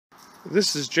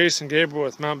This is Jason Gabriel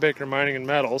with Mount Baker Mining and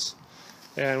Metals,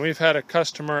 and we've had a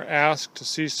customer ask to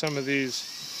see some of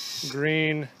these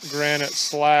green granite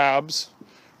slabs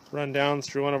run down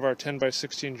through one of our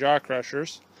 10x16 jaw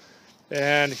crushers.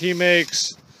 And he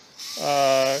makes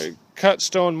cut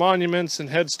stone monuments and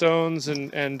headstones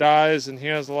and dies, and he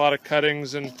has a lot of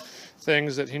cuttings and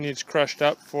things that he needs crushed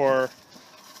up for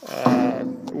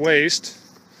waste.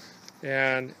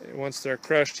 And once they're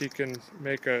crushed, he can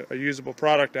make a usable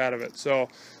product out of it. So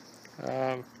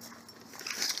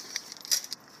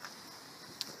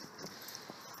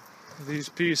these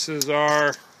pieces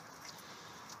are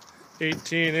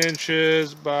 18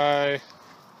 inches by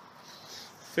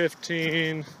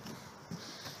 15,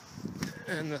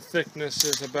 and the thickness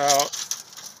is about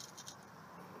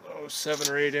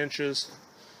 7 or 8 inches.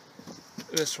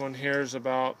 This one here is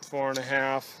about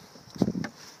 4.5.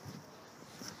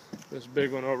 This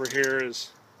big one over here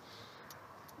is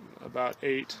about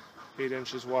 8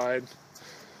 inches wide.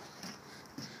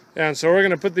 And so we're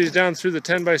going to put these down through the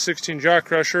 10x16 jaw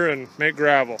crusher and make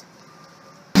gravel.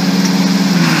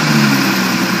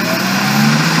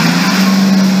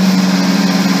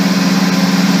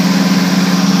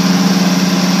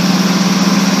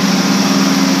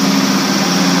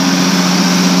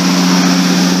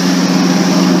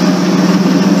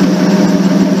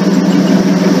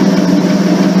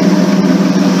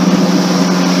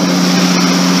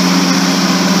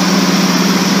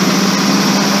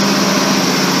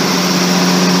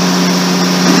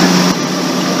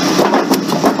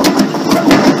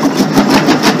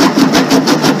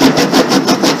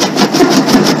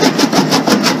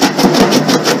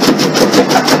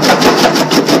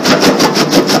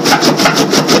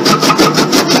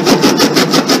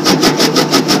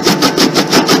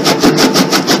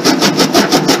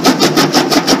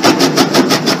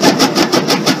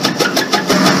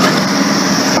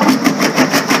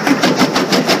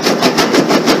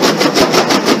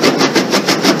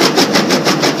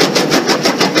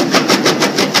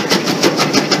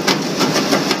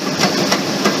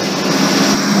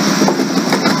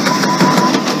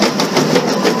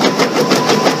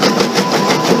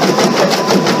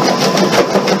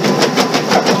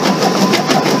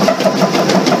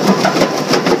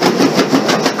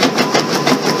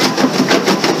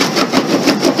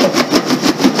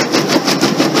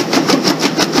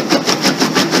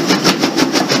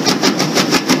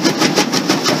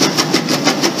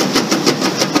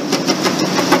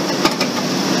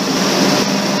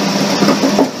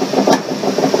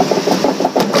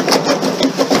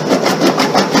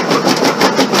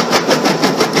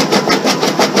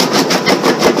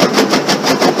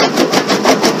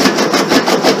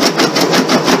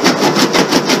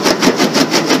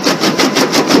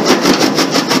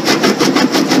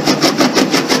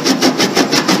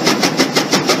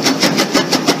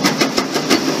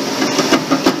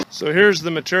 So here's the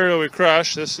material we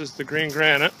crushed. This is the green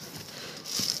granite,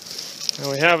 and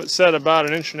we have it set about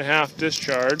 1.5 inch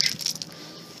discharge.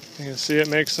 You can see it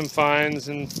makes some fines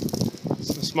and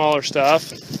some smaller stuff.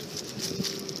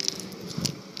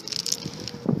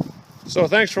 So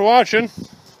thanks for watching,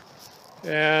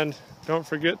 and don't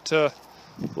forget to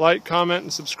like, comment,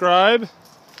 and subscribe.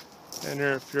 And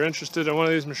if you're interested in one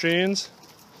of these machines,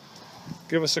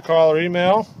 give us a call or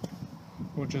email,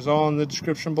 which is all in the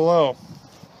description below.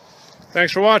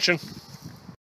 Thanks for watching.